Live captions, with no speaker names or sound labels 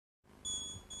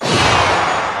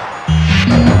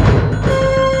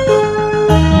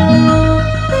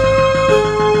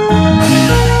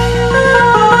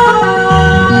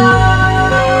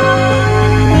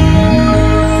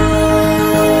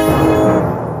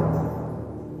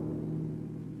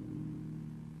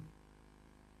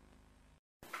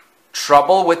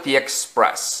Trouble with the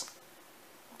Express.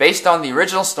 Based on the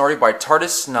original story by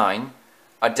TARDIS 9,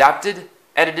 adapted,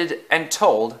 edited, and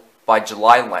told by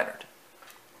July Leonard.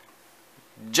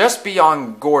 Just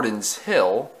beyond Gordon's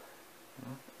Hill,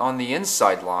 on the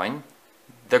inside line,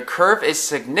 the curve is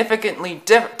significantly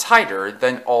tighter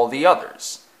than all the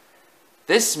others.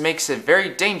 This makes it very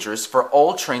dangerous for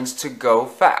all trains to go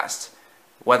fast,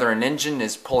 whether an engine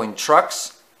is pulling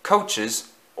trucks,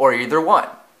 coaches, or either one.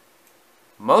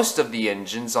 Most of the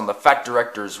engines on the Fat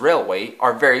Director's Railway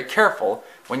are very careful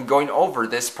when going over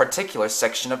this particular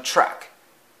section of track.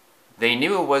 They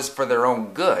knew it was for their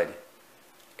own good.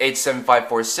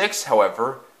 87546,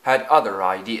 however, had other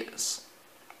ideas.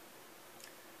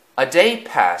 A day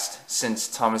passed since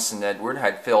Thomas and Edward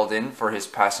had filled in for his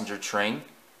passenger train.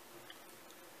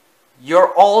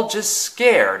 "You're all just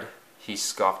scared," he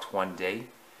scoffed one day.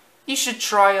 "You should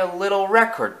try a little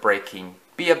record breaking.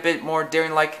 Be a bit more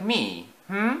daring like me,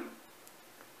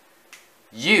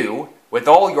 You, with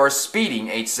all your speeding,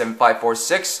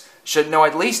 87546, should know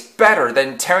at least better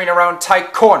than tearing around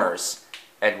tight corners,"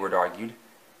 Edward argued.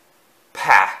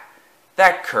 "Pah!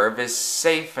 That curve is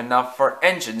safe enough for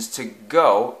engines to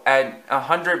go at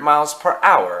 100 miles per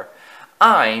hour.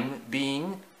 I'm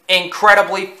being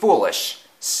incredibly foolish,"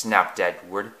 snapped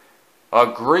Edward.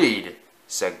 "Agreed,"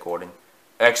 said Gordon.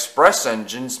 "Express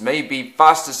engines may be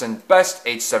fastest and best,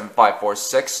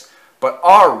 87546, but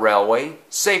our railway,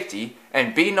 safety,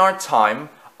 and beating our time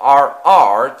are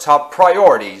our top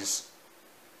priorities."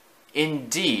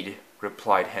 "Indeed,"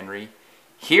 replied Henry.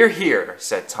 "Hear, hear,"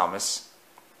 said Thomas.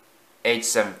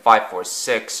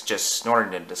 87546 just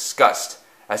snorted in disgust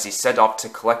as he set off to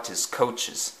collect his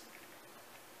coaches.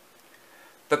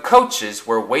 The coaches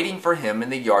were waiting for him in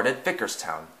the yard at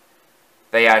Vickerstown.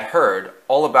 They had heard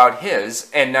all about his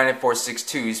and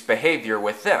 9462's behavior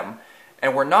with them,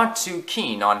 and were not too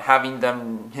keen on having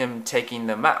him taking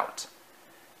them out.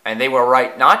 And they were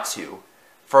right not to,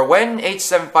 for when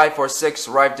 87546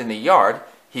 arrived in the yard,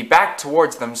 he backed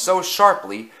towards them so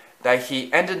sharply that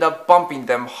he ended up bumping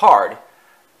them hard.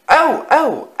 "Oh,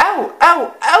 oh, ow,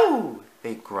 ow, ow!"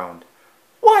 they groaned.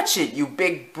 "Watch it, you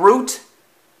big brute!"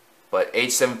 But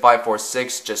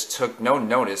 87546 just took no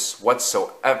notice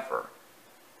whatsoever.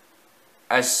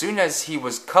 As soon as he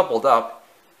was coupled up,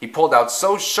 he pulled out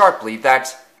so sharply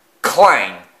that,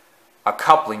 clang! A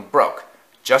coupling broke,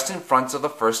 just in front of the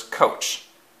first coach.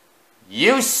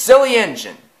 "You silly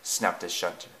engine!" snapped the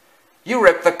shunter. "You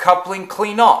ripped the coupling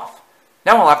clean off.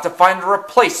 Now I'll have to find a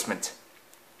replacement."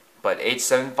 But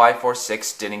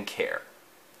 87546 didn't care.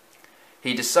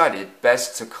 He decided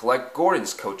best to collect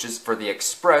Gordon's coaches for the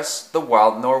Express, the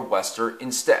Wildnorwester,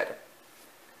 instead.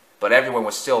 But everyone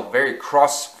was still very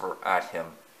cross at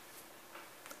him.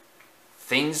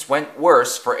 Things went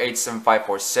worse for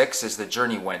 87546 as the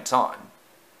journey went on.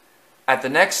 At the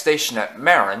next station at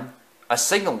Marin, a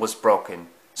signal was broken,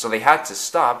 so they had to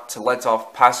stop to let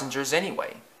off passengers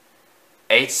anyway.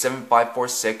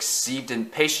 87546 seethed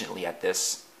impatiently at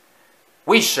this.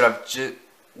 We should have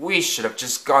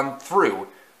just gone through.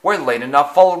 We're late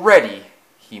enough already,"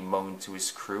 he moaned to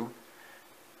his crew.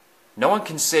 "No one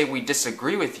can say we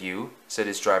disagree with you," said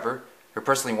his driver, who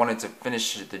personally wanted to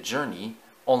finish the journey,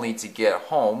 only to get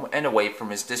home and away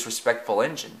from his disrespectful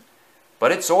engine.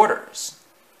 "But it's orders."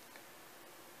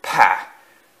 "Pah!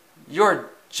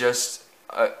 You're just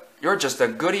a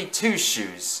goody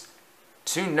two-shoes.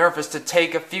 Too nervous to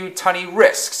take a few tiny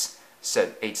risks,"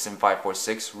 said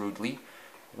 87546 rudely.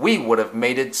 "We would have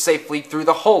made it safely through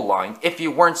the whole line if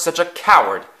you weren't such a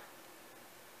coward."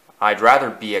 "I'd rather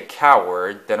be a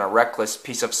coward than a reckless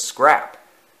piece of scrap,"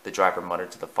 the driver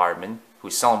muttered to the fireman,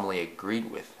 who solemnly agreed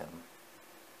with him.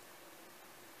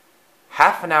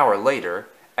 Half an hour later,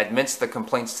 amidst the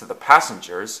complaints to the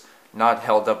passengers, not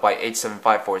held up by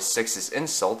 87546's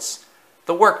insults,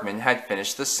 the workmen had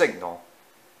finished the signal.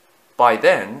 By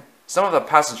then, some of the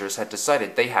passengers had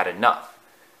decided they had enough,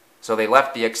 so they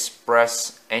left the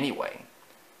express anyway.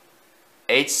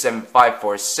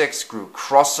 87546 grew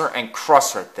crosser and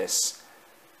crosser at this.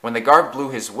 When the guard blew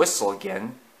his whistle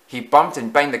again, he bumped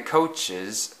and banged the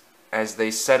coaches as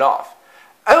they set off.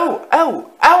 "Oh,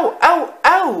 oh, ow, ow,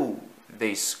 ow!"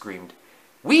 they screamed.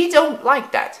 "We don't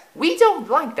like that! We don't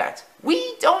like that!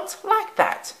 We don't like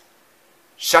that!"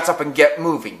 "Shut up and get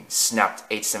moving," snapped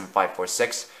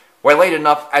 87546. "We're late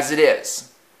enough as it is."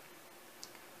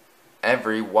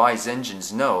 Every wise engine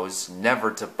knows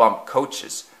never to bump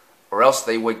coaches, or else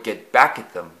they would get back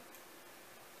at them.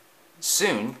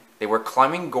 Soon, they were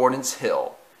climbing Gordon's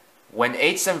Hill. When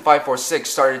 87546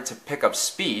 started to pick up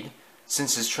speed,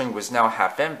 since his train was now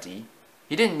half empty,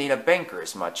 he didn't need a banker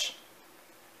as much.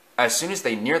 As soon as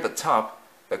they neared the top,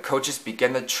 the coaches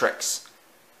began the tricks.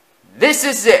 "This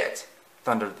is it!"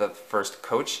 thundered the first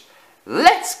coach.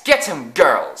 "Let's get him,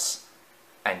 girls!"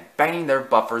 And banging their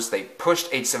buffers, they pushed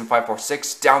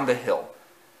 87546 down the hill.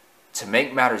 To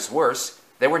make matters worse,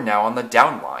 they were now on the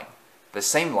down line, the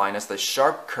same line as the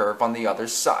sharp curve on the other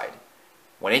side.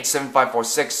 When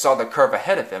 87546 saw the curve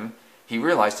ahead of him, he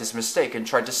realized his mistake and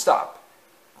tried to stop.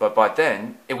 But by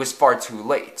then, it was far too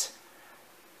late.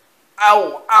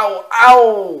 "Ow, ow,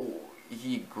 ow!"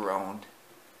 he groaned.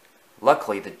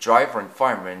 Luckily, the driver and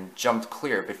fireman jumped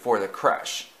clear before the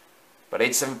crash. But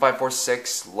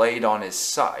 87546 laid on his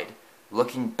side,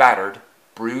 looking battered,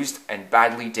 bruised, and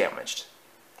badly damaged.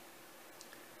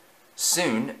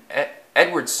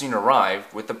 Edward soon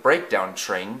arrived with the breakdown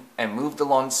train and moved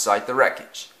alongside the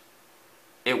wreckage.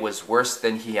 It was worse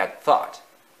than he had thought.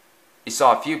 He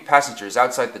saw a few passengers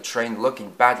outside the train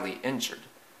looking badly injured,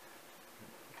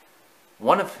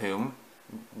 one of whom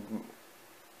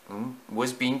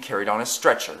was being carried on a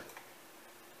stretcher.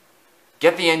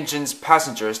 "Get the engine's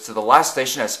passengers to the last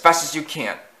station as fast as you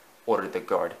can," ordered the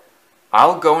guard.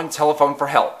 "I'll go and telephone for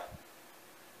help."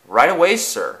 "Right away,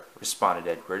 sir," responded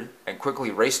Edward, and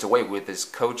quickly raced away with his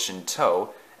coach in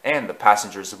tow and the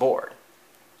passengers aboard.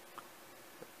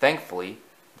 Thankfully,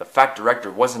 the fat director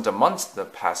wasn't amongst the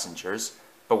passengers,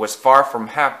 but was far from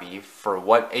happy for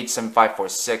what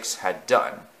 87546 had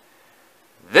done.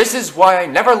 "This is why I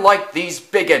never liked these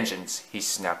big engines," he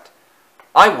snapped.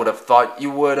 "I would have thought you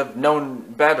would have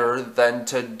known better than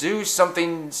to do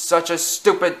something such as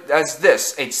stupid as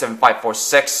this,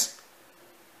 87546.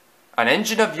 An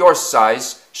engine of your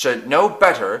size should know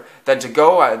better than to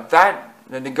go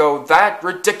that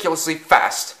ridiculously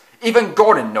fast. Even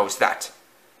Gordon knows that.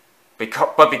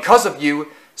 But because of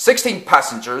you, 16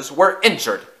 passengers were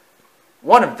injured.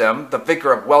 One of them, the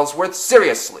vicar of Wellsworth,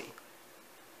 seriously."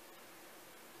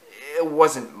 It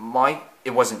wasn't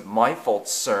my fault,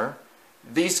 sir.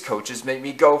 These coaches made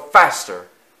me go faster,"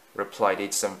 replied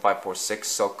 87546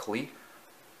 sulkily.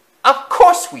 "Of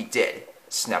course we did,"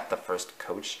 snapped the first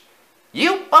coach.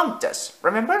 "You bumped us,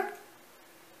 remember?"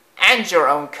 "And your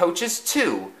own coaches,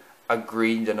 too,"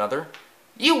 agreed another.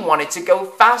 "You wanted to go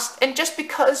fast, and just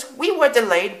because we were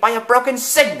delayed by a broken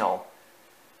signal,"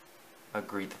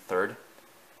 agreed the third.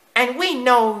 "And we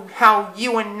know how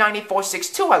you and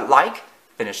 9462 are like,"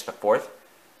 finished the fourth.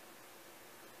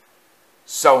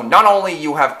 "So not only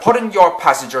you have put in your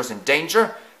passengers in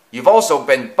danger, you've also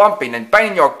been bumping and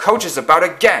banging your coaches about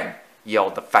again,"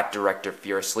 yelled the fat director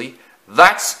furiously.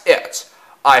 "That's it.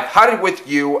 I've had it with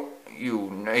you,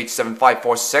 you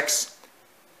 87546.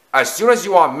 As soon as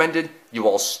you are mended, you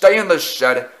will stay in the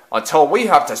shed until we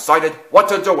have decided what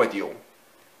to do with you."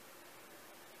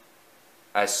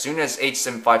 As soon as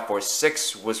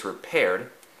 87546 was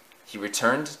repaired, he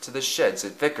returned to the sheds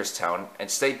at Vickerstown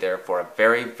and stayed there for a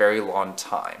very, very long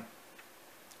time.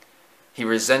 He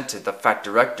resented the fat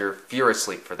director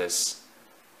furiously for this,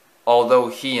 although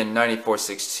he and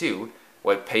 9462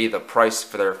 would pay the price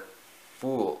for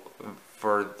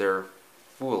their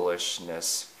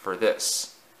foolishness for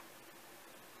this.